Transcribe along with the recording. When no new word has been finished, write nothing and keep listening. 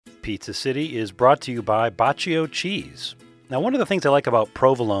Pizza City is brought to you by Baccio Cheese. Now, one of the things I like about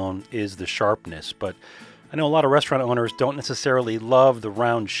provolone is the sharpness, but I know a lot of restaurant owners don't necessarily love the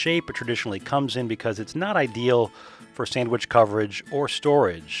round shape it traditionally comes in because it's not ideal for sandwich coverage or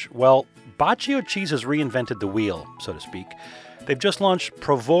storage. Well, Baccio Cheese has reinvented the wheel, so to speak. They've just launched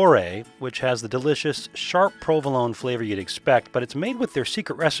Provore, which has the delicious, sharp provolone flavor you'd expect, but it's made with their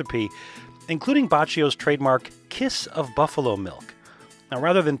secret recipe, including Baccio's trademark kiss of buffalo milk. Now,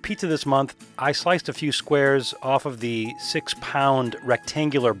 rather than pizza this month, I sliced a few squares off of the 6-pound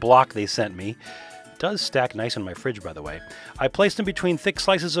rectangular block they sent me. It does stack nice in my fridge, by the way. I placed them between thick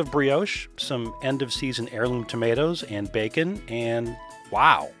slices of brioche, some end-of-season heirloom tomatoes, and bacon, and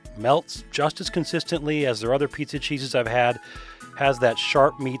wow, melts just as consistently as their other pizza cheeses I've had, has that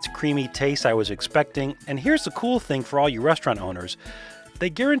sharp meets creamy taste I was expecting, and here's the cool thing for all you restaurant owners. They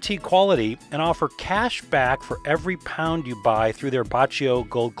guarantee quality and offer cash back for every pound you buy through their Baccio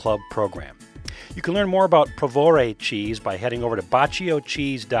Gold Club program. You can learn more about Provore cheese by heading over to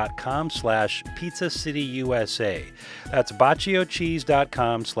BaccioCheese.com/PizzaCityUSA. That's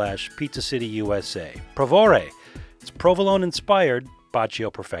BaccioCheese.com/PizzaCityUSA. Provore. It's provolone inspired,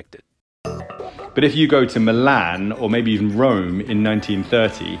 Baccio perfected. But if you go to Milan or maybe even Rome in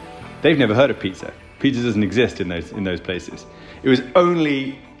 1930, they've never heard of pizza. Pizza doesn't exist in those places. It was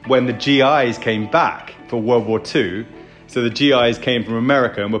only when the GIs came back for World War II, so the GIs came from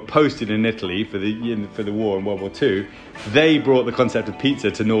America and were posted in Italy for the war in World War II, they brought the concept of pizza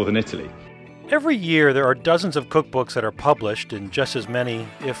to northern Italy. Every year, there are dozens of cookbooks that are published and just as many,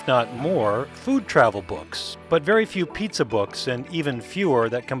 if not more, food travel books, but very few pizza books and even fewer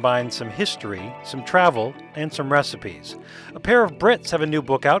that combine some history, some travel, and some recipes. A pair of Brits have a new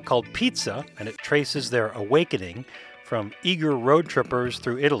book out called Pizza, and it traces their awakening from eager road trippers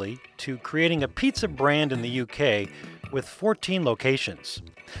through Italy to creating a pizza brand in the UK with 14 locations.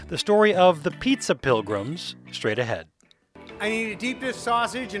 The story of the Pizza Pilgrims, straight ahead. I need a deep dish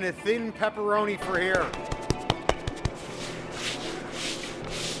sausage and a thin pepperoni for here.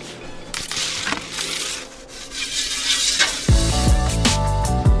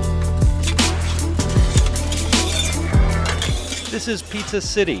 This is Pizza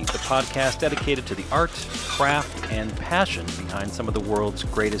City, the podcast dedicated to the art, craft, and passion behind some of the world's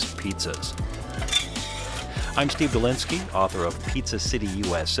greatest pizzas. I'm Steve Dolinsky, author of Pizza City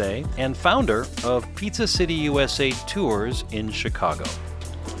USA and founder of Pizza City USA Tours in Chicago.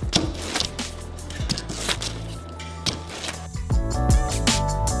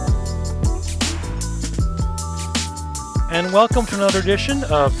 And welcome to another edition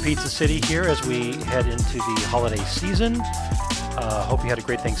of Pizza City here as we head into the holiday season. Hope you had a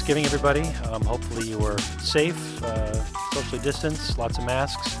great Thanksgiving, everybody. Hopefully you were safe, socially distanced, lots of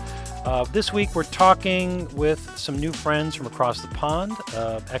masks. This week we're talking with some new friends from across the pond.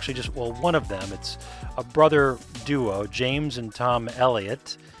 One of them. It's a brother duo, James and Tom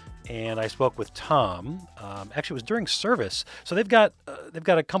Elliott. And I spoke with Tom. It was during service. So they've got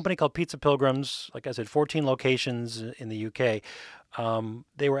a company called Pizza Pilgrims. Like I said, 14 locations in the UK.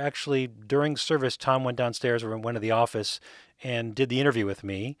 They were actually during service. Tom went downstairs or went to the office and did the interview with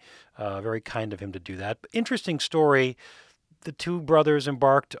me. Very kind of him to do that. But interesting story. The two brothers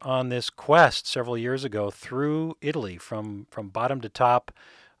embarked on this quest several years ago through Italy, from bottom to top,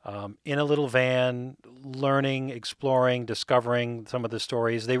 in a little van, learning, exploring, discovering some of the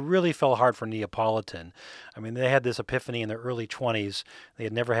stories. They really fell hard for Neapolitan. I mean, they had this epiphany in their early 20s. They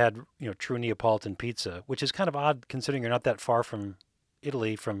had never had, true Neapolitan pizza, which is kind of odd considering you're not that far from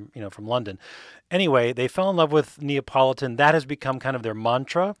Italy, from London. Anyway, they fell in love with Neapolitan. That has become kind of their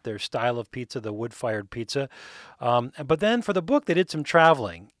mantra, their style of pizza, the wood-fired pizza. But then for the book, they did some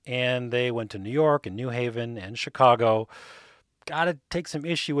traveling, and they went to New York and New Haven and Chicago. Got to take some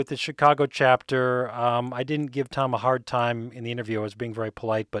issue with the Chicago chapter. I didn't give Tom a hard time in the interview. I was being very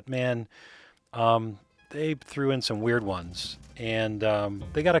polite, but man, they threw in some weird ones, and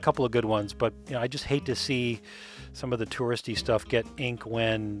they got a couple of good ones. But I just hate to see some of the touristy stuff get ink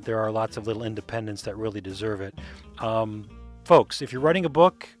when there are lots of little independents that really deserve it. Folks, if you're writing a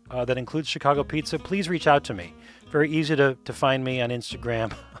book that includes Chicago pizza, please reach out to me. Very easy to find me on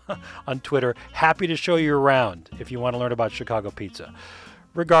Instagram, on Twitter. Happy to show you around if you want to learn about Chicago pizza.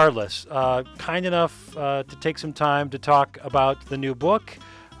 Regardless, kind enough to take some time to talk about the new book.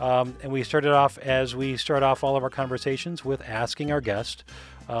 And we started off, as we start off all of our conversations, with asking our guest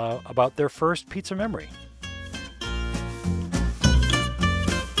about their first pizza memory.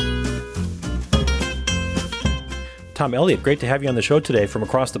 Tom Elliott, great to have you on the show today from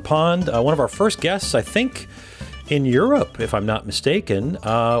across the pond. One of our first guests, I think, in Europe, if I'm not mistaken.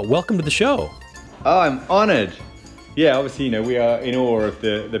 Welcome to the show. Oh, I'm honored. Yeah, obviously, we are in awe of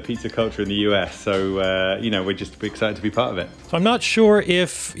the pizza culture in the US, so, we're just excited to be part of it. So I'm not sure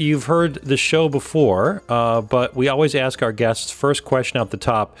if you've heard the show before, but we always ask our guests, first question out the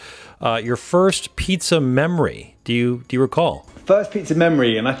top, your first pizza memory. Do you recall? First pizza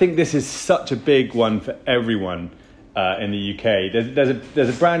memory, and I think this is such a big one for everyone in the UK. There's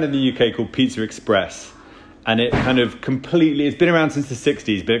a brand in the UK called Pizza Express, and it kind of it's been around since the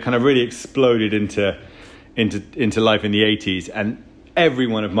 60s, but it kind of really exploded into life in the 80s, and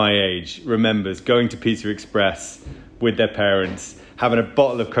everyone of my age remembers going to Pizza Express with their parents, having a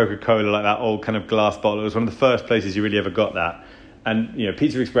bottle of Coca-Cola, like that old kind of glass bottle. It was one of the first places you really ever got that. And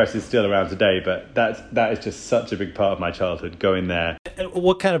Pizza Express is still around today, but that is just such a big part of my childhood, going there. And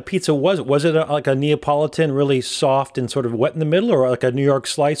what kind of pizza was it? Was it like a Neapolitan, really soft and sort of wet in the middle, or like a New York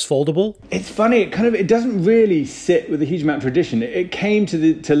slice foldable? It's funny, it doesn't really sit with a huge amount of tradition. It came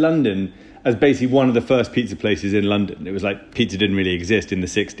to London as basically one of the first pizza places in London. It was like pizza didn't really exist in the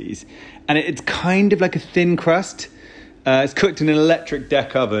 60s. And it's kind of like a thin crust. It's cooked in an electric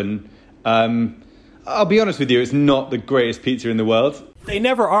deck oven. I'll be honest with you, it's not the greatest pizza in the world. They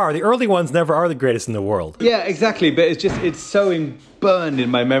never are. The early ones never are the greatest in the world. Yeah, exactly. But it's so burned in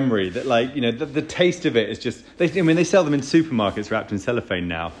my memory that the taste of it is just, they sell them in supermarkets wrapped in cellophane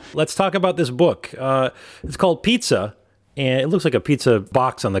now. Let's talk about this book. It's called Pizza. And it looks like a pizza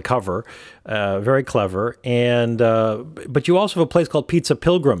box on the cover, very clever. And but you also have a place called Pizza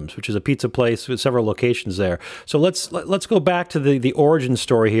Pilgrims, which is a pizza place with several locations there. So let's go back to the origin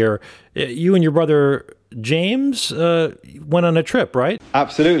story here. You and your brother James went on a trip, right?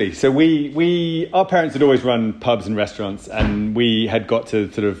 Absolutely. So our parents had always run pubs and restaurants, and we had got to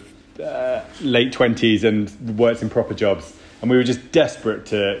sort of late 20s and worked in proper jobs, and we were just desperate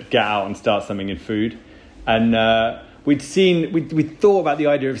to get out and start something in food. And we thought about the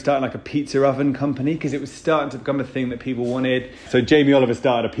idea of starting like a pizza oven company, because it was starting to become a thing that people wanted. So Jamie Oliver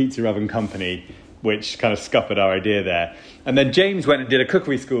started a pizza oven company, which kind of scuppered our idea there. And then James went and did a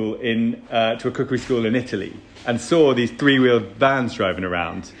cookery school in Italy, and saw these 3-wheeled vans driving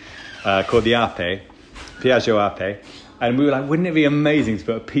around called the Ape, Piaggio Ape. And we were like, wouldn't it be amazing to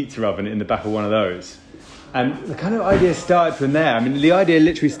put a pizza oven in the back of one of those? And the kind of idea started from there. I mean, the idea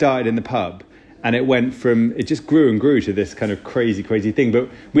literally started in the pub. And it just grew and grew to this kind of crazy thing. But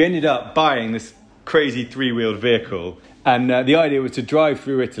we ended up buying this crazy 3-wheeled vehicle. And the idea was to drive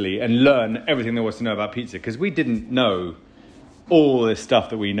through Italy and learn everything there was to know about pizza. Because we didn't know all this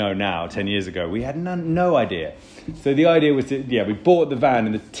stuff that we know now 10 years ago. We had no idea. So the idea was we bought the van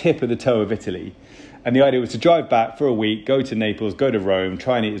in the tip of the toe of Italy. And the idea was to drive back for a week, go to Naples, go to Rome,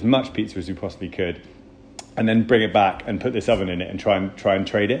 try and eat as much pizza as we possibly could. And then bring it back and put this oven in it and try and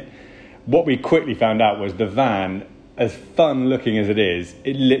trade it. What we quickly found out was the van, as fun looking as it is,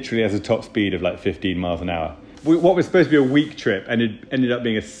 it literally has a top speed of like 15 miles an hour. What was supposed to be a week trip ended up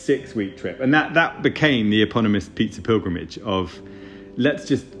being a 6-week trip. And that became the eponymous pizza pilgrimage of, let's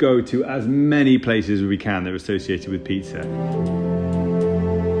just go to as many places as we can that are associated with pizza.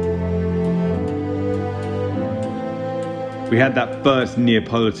 We had that first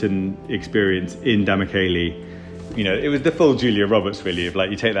Neapolitan experience in Damichele. It was the full Julia Roberts, really, of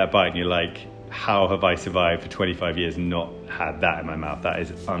like, you take that bite and you're like, how have I survived for 25 years and not had that in my mouth? That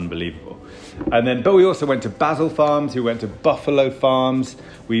is unbelievable. But we also went to Basil Farms, we went to Buffalo Farms,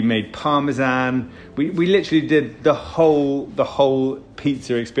 we made Parmesan. We literally did the whole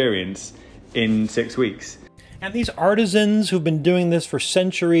pizza experience in 6 weeks. And these artisans who've been doing this for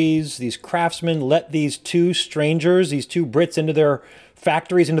centuries, these craftsmen, let these two strangers, these two Brits, into their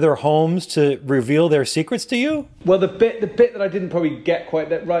factories, into their homes to reveal their secrets to you? Well, the bit that I didn't probably get quite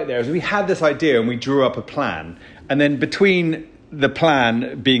that right there is we had this idea and we drew up a plan. And then between the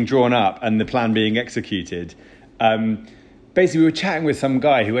plan being drawn up and the plan being executed, basically we were chatting with some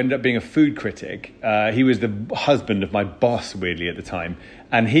guy who ended up being a food critic. He was the husband of my boss, weirdly, at the time.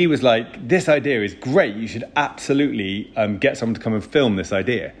 And he was like, this idea is great. You should absolutely get someone to come and film this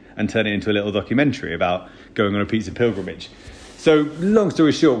idea and turn it into a little documentary about going on a pizza pilgrimage. So long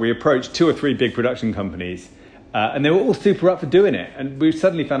story short, we approached 2 or 3 big production companies and they were all super up for doing it. And we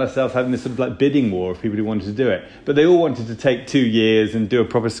suddenly found ourselves having this sort of like bidding war of people who wanted to do it. But they all wanted to take 2 years and do a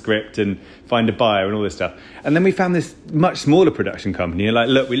proper script and find a buyer and all this stuff. And then we found this much smaller production company. Like,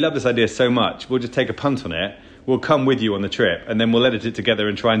 look, we love this idea so much. We'll just take a punt on it. We'll come with you on the trip and then we'll edit it together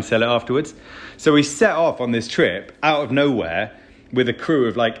and try and sell it afterwards. So we set off on this trip out of nowhere with a crew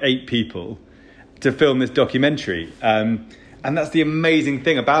of like 8 people to film this documentary. And that's the amazing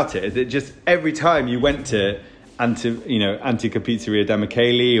thing about it, is that just every time you went to Antica Pizzeria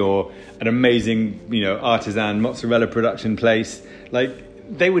Damichele or an amazing, artisan mozzarella production place, like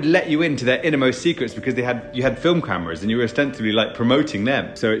they would let you into their innermost secrets because you had film cameras and you were ostensibly like promoting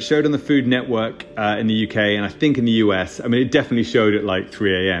them. So it showed on the Food Network in the UK, and I think in the US. I mean, it definitely showed at like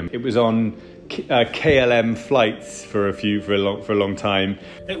 3 a.m. It was on KLM flights for a long time.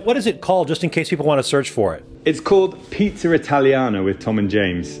 What is it called, just in case people want to search for it? It's called Pizza Italiana with Tom and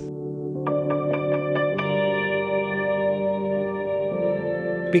James.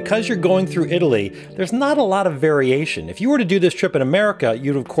 Because you're going through Italy, there's not a lot of variation. If you were to do this trip in America,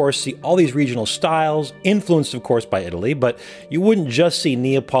 you'd of course see all these regional styles, influenced of course by Italy, but you wouldn't just see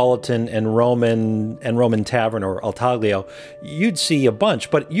Neapolitan and Roman Tavern or Al Taglio. You'd see a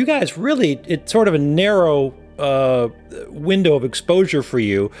bunch, but you guys really, it's sort of a narrow window of exposure for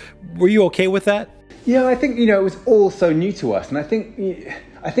you. Were you okay with that? Yeah, I think, it was all so new to us, and I think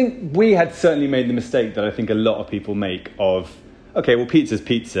we had certainly made the mistake that I think a lot of people make of, okay, well, pizza's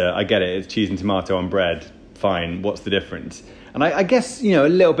pizza. I get it. It's cheese and tomato on bread. Fine. What's the difference? And I guess, a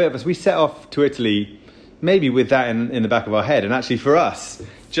little bit of us, we set off to Italy maybe with that in the back of our head. And actually for us,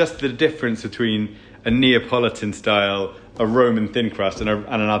 just the difference between a Neapolitan style, a Roman thin crust and an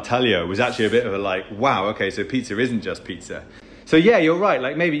Al Taglio was actually a bit of a like, wow, okay, so pizza isn't just pizza. So yeah, you're right.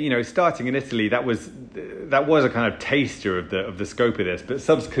 Like maybe, starting in Italy, that was a kind of taster of the scope of this. But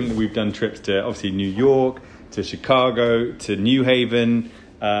subsequently, we've done trips to obviously New York, to Chicago, to New Haven.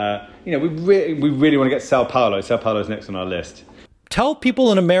 We really want to get Sao Paulo. Sao Paulo's next on our list. Tell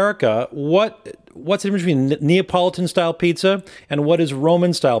people in America what's the difference between Neapolitan style pizza and what is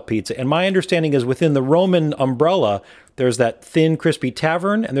Roman style pizza. And my understanding is within the Roman umbrella, there's that thin, crispy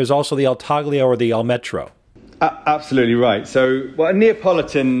tavern, and there's also the Al Taglio or the Al Metro. Absolutely right. So, a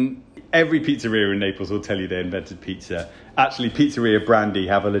Neapolitan, every pizzeria in Naples will tell you they invented pizza. Actually, Pizzeria Brandy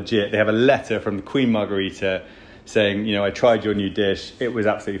have a letter from the Queen Margherita saying, I tried your new dish. It was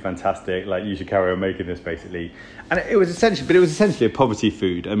absolutely fantastic. Like, you should carry on making this, basically. And it was essentially a poverty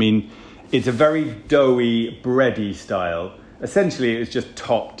food. I mean, it's a very doughy, bready style. Essentially, it's just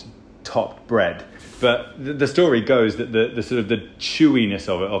topped bread. But the story goes that the sort of the chewiness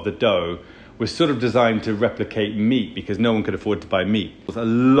of the dough was sort of designed to replicate meat because no one could afford to buy meat. A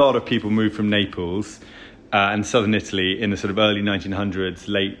lot of people moved from Naples and southern Italy in the sort of early 1900s,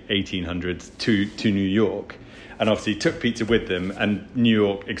 late 1800s to New York, and obviously took pizza with them, and New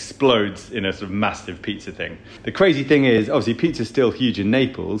York explodes in a sort of massive pizza thing. The crazy thing is, obviously pizza's still huge in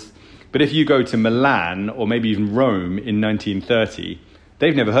Naples, but if you go to Milan or maybe even Rome in 1930,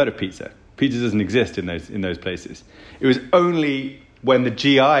 they've never heard of pizza. Pizza doesn't exist in those places. It was only when the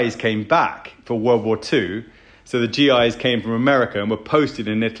GIs came back for World War II, so the GIs came from America and were posted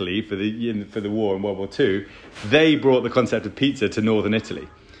in Italy for the war in World War II, they brought the concept of pizza to northern Italy.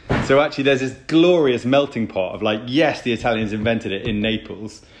 So actually there's this glorious melting pot of like, yes, the Italians invented it in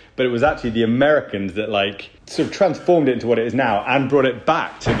Naples, but it was actually the Americans that like sort of transformed it into what it is now and brought it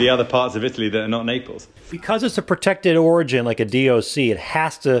back to the other parts of Italy that are not Naples. Because it's a protected origin like a DOC,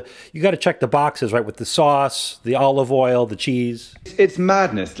 you got to check the boxes, right, with the sauce, the olive oil, the cheese. It's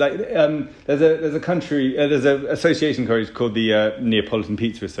madness. Like there's an association called the Neapolitan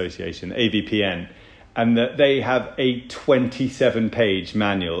Pizza Association, AVPN, and they have a 27-page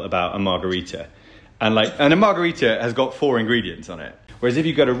manual about a margherita. And a margherita has got 4 ingredients on it. Whereas if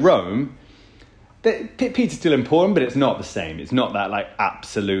you go to Rome, pizza's still important, but it's not the same. It's not that like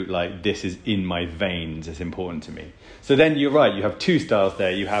absolute, like this is in my veins, it's important to me. So then you're right, you have 2 styles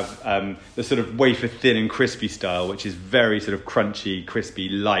there. You have the sort of wafer thin and crispy style, which is very sort of crunchy, crispy,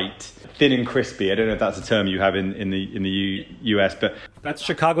 light. Thin and crispy. I don't know if that's a term you have in the US, but that's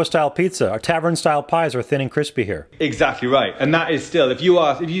Chicago style pizza. Our tavern style pies are thin and crispy here. Exactly right. And that is still, if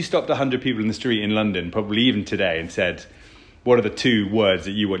you stopped 100 people in the street in London, probably even today, and said, what are the 2 words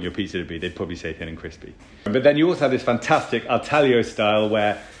that you want your pizza to be? They'd probably say thin and crispy. But then you also have this fantastic Al Taglio style,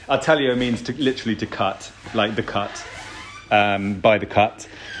 where Al Taglio means literally to cut, like the cut, by the cut.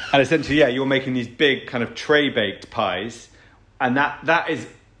 And essentially, yeah, you're making these big kind of tray-baked pies, and that is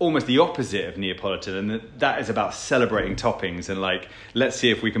almost the opposite of Neapolitan, and that is about celebrating toppings and like, let's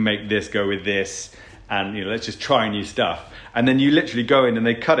see if we can make this go with this, and let's just try new stuff. And then you literally go in and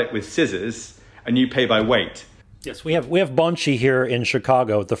they cut it with scissors, and you pay by weight. Yes, we have Bonci here in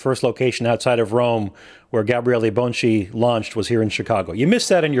Chicago. The first location outside of Rome where Gabriele Bonci launched was here in Chicago. You missed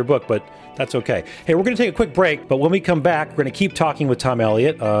that in your book, but that's okay. Hey, we're going to take a quick break, but when we come back, we're going to keep talking with Tom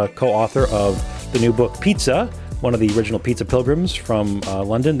Elliott, co-author of the new book Pizza, one of the original pizza pilgrims from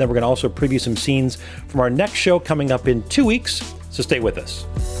London. Then we're going to also preview some scenes from our next show coming up in 2 weeks, so stay with us.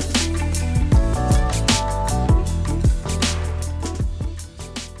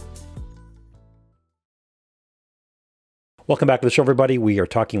 Welcome back to the show, everybody. We are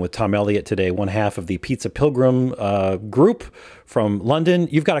talking with Tom Elliott today, one half of the Pizza Pilgrim group from London.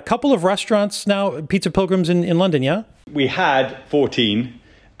 You've got a couple of restaurants now, Pizza Pilgrims in London, yeah? We had 14,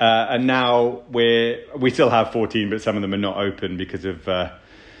 and now we still have 14, but some of them are not open because of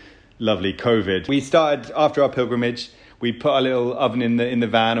lovely COVID. We started after our pilgrimage. We put our little oven in the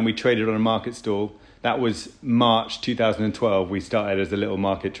van and we traded on a market stall. That was March 2012. We started as a little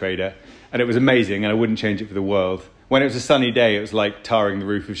market trader, and it was amazing, and I wouldn't change it for the world. When it was a sunny day, it was like tarring the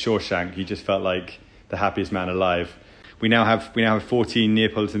roof of Shawshank. You just felt like the happiest man alive. We now have 14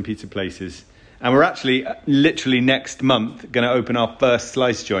 Neapolitan pizza places, and we're actually literally next month going to open our first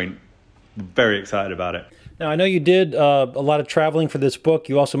slice joint. Very excited about it. Now, I know you did a lot of traveling for this book.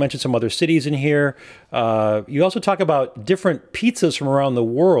 You also mentioned some other cities in here. You also talk about different pizzas from around the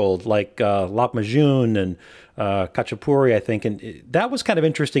world, like Lahmacun and Khachapuri, I think. And that was kind of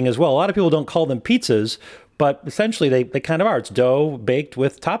interesting as well. A lot of people don't call them pizzas, but essentially they kind of are. It's dough baked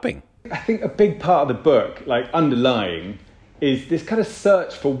with topping. I think a big part of the book, like underlying, is this kind of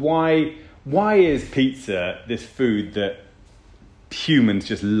search for why is pizza this food that humans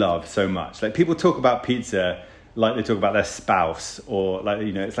just love so much. Like, people talk about pizza like they talk about their spouse, or like,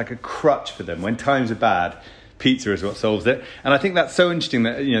 you know, it's like a crutch for them. When times are bad, pizza is what solves it. And I think that's so interesting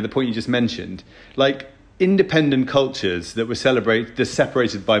that, you know, the point you just mentioned, like independent cultures that were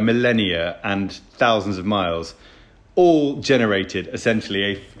separated by millennia and thousands of miles, all generated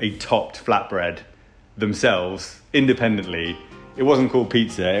essentially a topped flatbread themselves independently. It wasn't called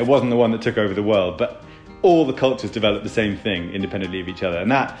pizza. It wasn't the one that took over the world, but all the cultures developed the same thing independently of each other.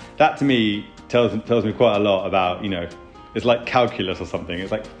 And that to me tells me quite a lot about, you know, it's like calculus or something.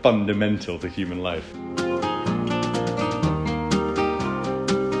 It's like fundamental to human life.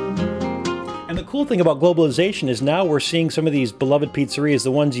 And the cool thing about globalization is now we're seeing some of these beloved pizzerias,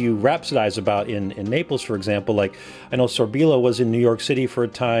 the ones you rhapsodize about in Naples, for example. Like, I know Sorbilo was in New York City for a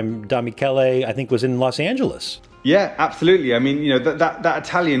time. Da Michele, I think, was in Los Angeles. Yeah, absolutely. I mean, you know, that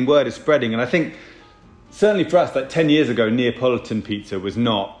Italian word is spreading. And I think certainly for us, like 10 years ago, Neapolitan pizza was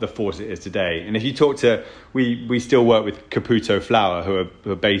not the force it is today. And if you talk to, we still work with Caputo Flour,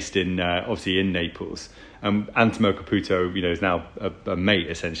 who are based in, obviously in Naples. Antimo Caputo, you know, is now a mate,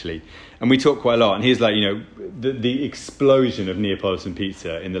 essentially. And we talk quite a lot. And he's like, you know, the explosion of Neapolitan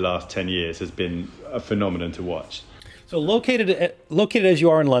pizza in the last 10 years has been a phenomenon to watch. So located as you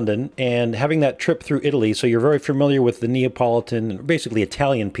are in London and having that trip through Italy, so you're very familiar with the Neapolitan, basically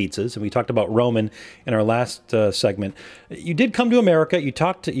Italian pizzas, and we talked about Roman in our last segment. You did come to America.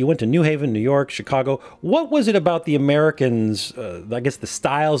 You went to New Haven, New York, Chicago. What was it about the Americans, I guess the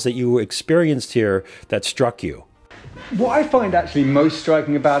styles that you experienced here, that struck you? What I find actually most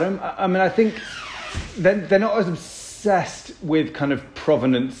striking about them, I mean, I think they're not as obsessed with kind of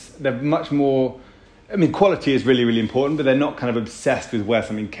provenance. They're much more, I mean, quality is really, really important, but they're not kind of obsessed with where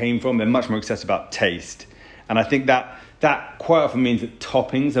something came from. They're much more obsessed about taste. And I think that quite often means that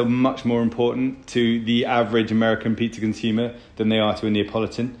toppings are much more important to the average American pizza consumer than they are to a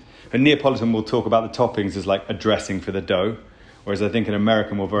Neapolitan. A Neapolitan will talk about the toppings as like a dressing for the dough, whereas I think an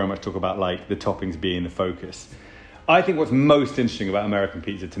American will very much talk about like the toppings being the focus. I think what's most interesting about American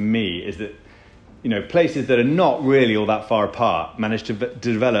pizza to me is that, you know, places that are not really all that far apart manage to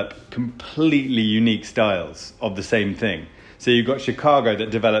develop completely unique styles of the same thing. So you've got Chicago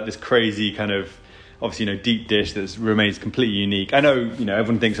that developed this crazy kind of, obviously, you know, deep dish that remains completely unique. I know, you know,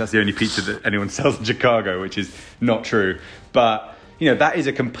 everyone thinks that's the only pizza that anyone sells in Chicago, which is not true. But, you know, that is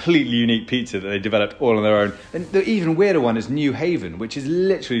a completely unique pizza that they developed all on their own. And the even weirder one is New Haven, which is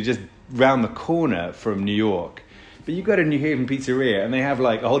literally just round the corner from New York. But you go to New Haven Pizzeria and they have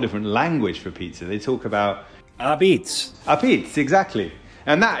like a whole different language for pizza. They talk about Apizza. Apizza, exactly.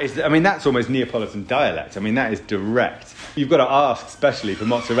 And that is, I mean, that's almost Neapolitan dialect. I mean, that is direct. You've got to ask specially for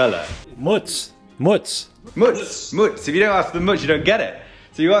mozzarella. Mutz. If you don't ask for the mutz, you don't get it.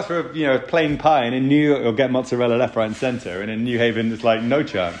 So you ask for a plain pie, and in New York you'll get mozzarella left, right, and centre. And in New Haven, it's like no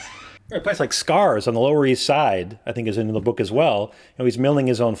chance. A place like Scars on the Lower East Side, I think, is in the book as well. You know, he's milling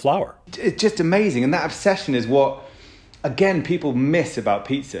his own flour. It's just amazing, and that obsession is what, again, people miss about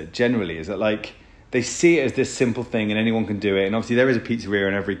pizza generally, is that like they see it as this simple thing and anyone can do it. And obviously there is a pizzeria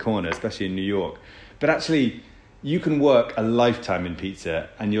in every corner, especially in New York. But actually, you can work a lifetime in pizza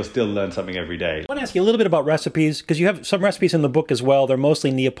and you'll still learn something every day. I want to ask you a little bit about recipes, because you have some recipes in the book as well. They're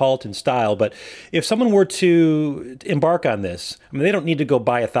mostly Neapolitan style. But if someone were to embark on this, I mean, they don't need to go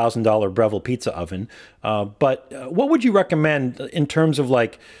buy a $1,000 Breville pizza oven. But what would you recommend in terms of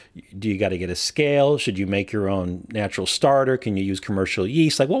like, do you got to get a scale? Should you make your own natural starter? Can you use commercial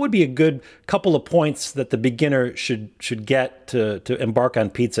yeast? Like, what would be a good couple of points that the beginner should get to embark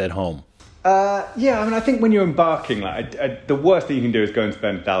on pizza at home? Yeah, I mean, I think when you're embarking, the worst thing you can do is go and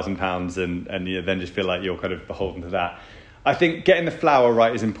spend £1,000 and then just feel like you're kind of beholden to that. I think getting the flour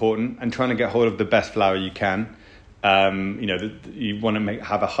right is important and trying to get hold of the best flour you can. You want to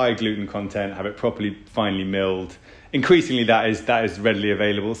have a high gluten content, have it properly finely milled. Increasingly, that is readily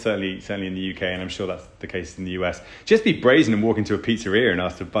available, certainly in the UK, and I'm sure that's the case in the US. Just be brazen and walk into a pizzeria and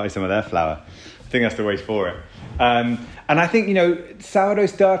ask to buy some of their flour. I think that's the way for it. And I think, sourdough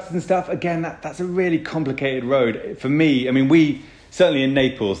starters and stuff, again, that's a really complicated road. For me, I mean, certainly in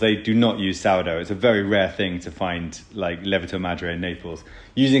Naples, they do not use sourdough. It's a very rare thing to find, like Lievito Madre in Naples.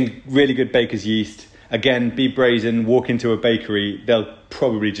 Using really good baker's yeast. Again, be brazen, walk into a bakery, they'll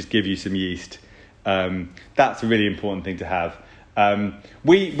probably just give you some yeast. That's a really important thing to have.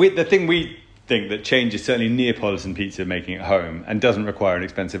 The thing we think that changes certainly Neapolitan pizza making at home and doesn't require an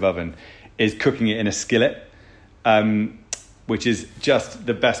expensive oven is cooking it in a skillet, which is just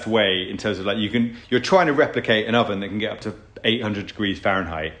the best way in terms of you're trying to replicate an oven that can get up to 800 degrees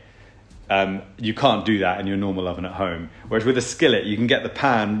Fahrenheit. You can't do that in your normal oven at home. Whereas with a skillet, you can get the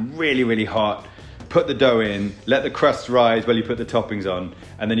pan really, really hot, put the dough in, let the crust rise while you put the toppings on,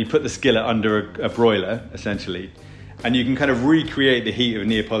 and then you put the skillet under a broiler, essentially. And you can kind of recreate the heat of a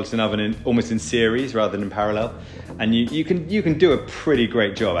Neapolitan oven almost in series rather than in parallel. And you can do a pretty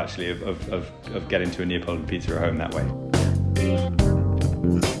great job, actually, of getting to a Neapolitan pizza at home that way.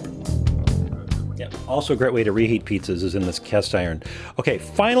 Yeah. Also a great way to reheat pizzas is in this cast iron. Okay,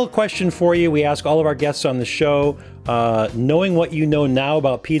 final question for you. We ask all of our guests on the show, knowing what you know now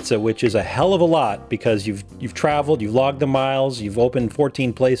about pizza, which is a hell of a lot because you've traveled, you've logged the miles, you've opened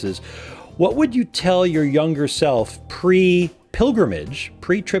 14 places. What would you tell your younger self pre-pilgrimage,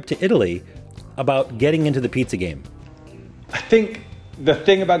 pre-trip to Italy, about getting into the pizza game? I think the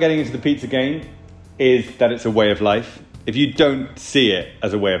thing about getting into the pizza game is that it's a way of life. If you don't see it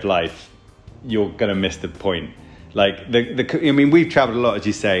as a way of life, you're going to miss the point. We've traveled a lot, as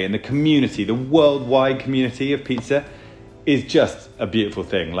you say, and the community, the worldwide community of pizza is just a beautiful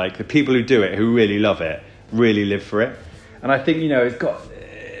thing. Like, the people who do it, who really love it, really live for it. And I think, it's got...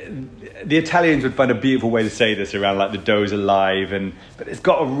 The Italians would find a beautiful way to say this around the dough's alive, but it's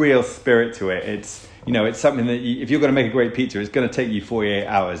got a real spirit to it. It's something that if you're going to make a great pizza, it's going to take you 48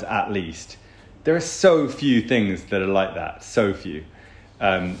 hours at least. There are so few things that are like that, so few.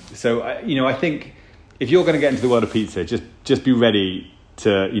 I think if you're going to get into the world of pizza, just be ready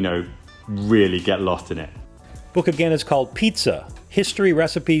to really get lost in it. Book again is called Pizza: History,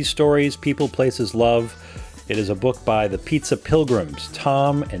 Recipes, Stories, People, Places, Love. It is a book by the Pizza Pilgrims,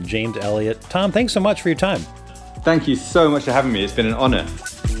 Tom and James Elliott. Tom, thanks so much for your time. Thank you so much for having me. It's been an honor.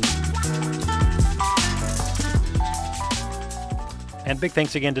 And big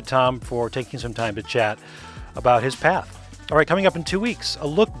thanks again to Tom for taking some time to chat about his path. All right, coming up in 2 weeks, a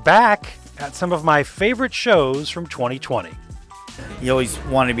look back at some of my favorite shows from 2020. You always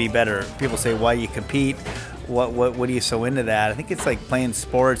want to be better. People say, why you compete? What are you so into that? I think it's like playing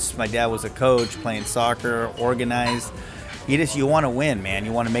sports. My dad was a coach, playing soccer, organized. You want to win, man.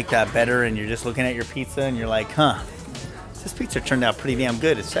 You want to make that better, and you're just looking at your pizza, and you're like, this pizza turned out pretty damn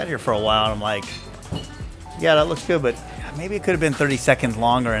good. It sat here for a while, and I'm like, yeah, that looks good, but maybe it could have been 30 seconds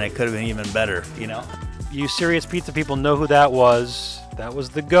longer, and it could have been even better, You serious pizza people know who that was. That was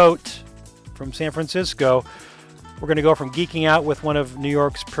the GOAT from San Francisco. We're going to go from geeking out with one of New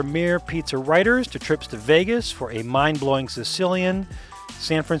York's premier pizza writers to trips to Vegas for a mind-blowing Sicilian,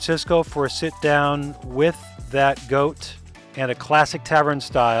 San Francisco for a sit-down with that GOAT, and a classic tavern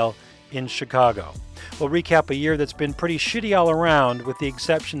style in Chicago. We'll recap a year that's been pretty shitty all around with the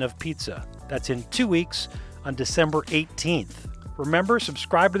exception of pizza. That's in 2 weeks on December 18th. Remember,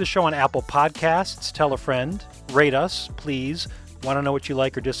 subscribe to the show on Apple Podcasts, tell a friend, rate us, please. Want to know what you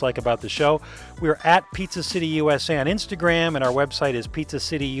like or dislike about the show? We're at Pizza City USA on Instagram, and our website is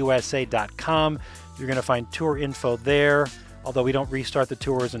pizzacityusa.com. You're going to find tour info there, although we don't restart the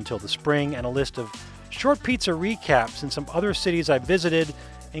tours until the spring, and a list of short pizza recaps in some other cities I've visited,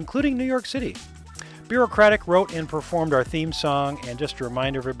 including New York City. Bureaucratic wrote and performed our theme song, and just to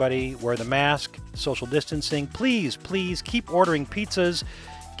remind everybody, wear the mask, social distancing. Please keep ordering pizzas.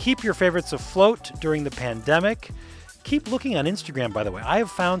 Keep your favorites afloat during the pandemic. Keep looking on Instagram, by the way. I have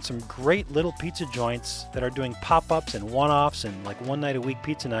found some great little pizza joints that are doing pop-ups and one-offs and one-night-a-week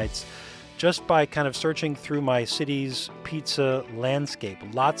pizza nights just by kind of searching through my city's pizza landscape.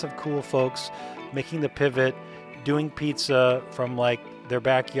 Lots of cool folks making the pivot, doing pizza from their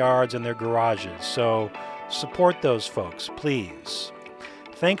backyards and their garages. So support those folks, please.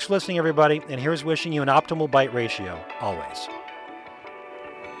 Thanks for listening, everybody, and here's wishing you an optimal bite ratio, always.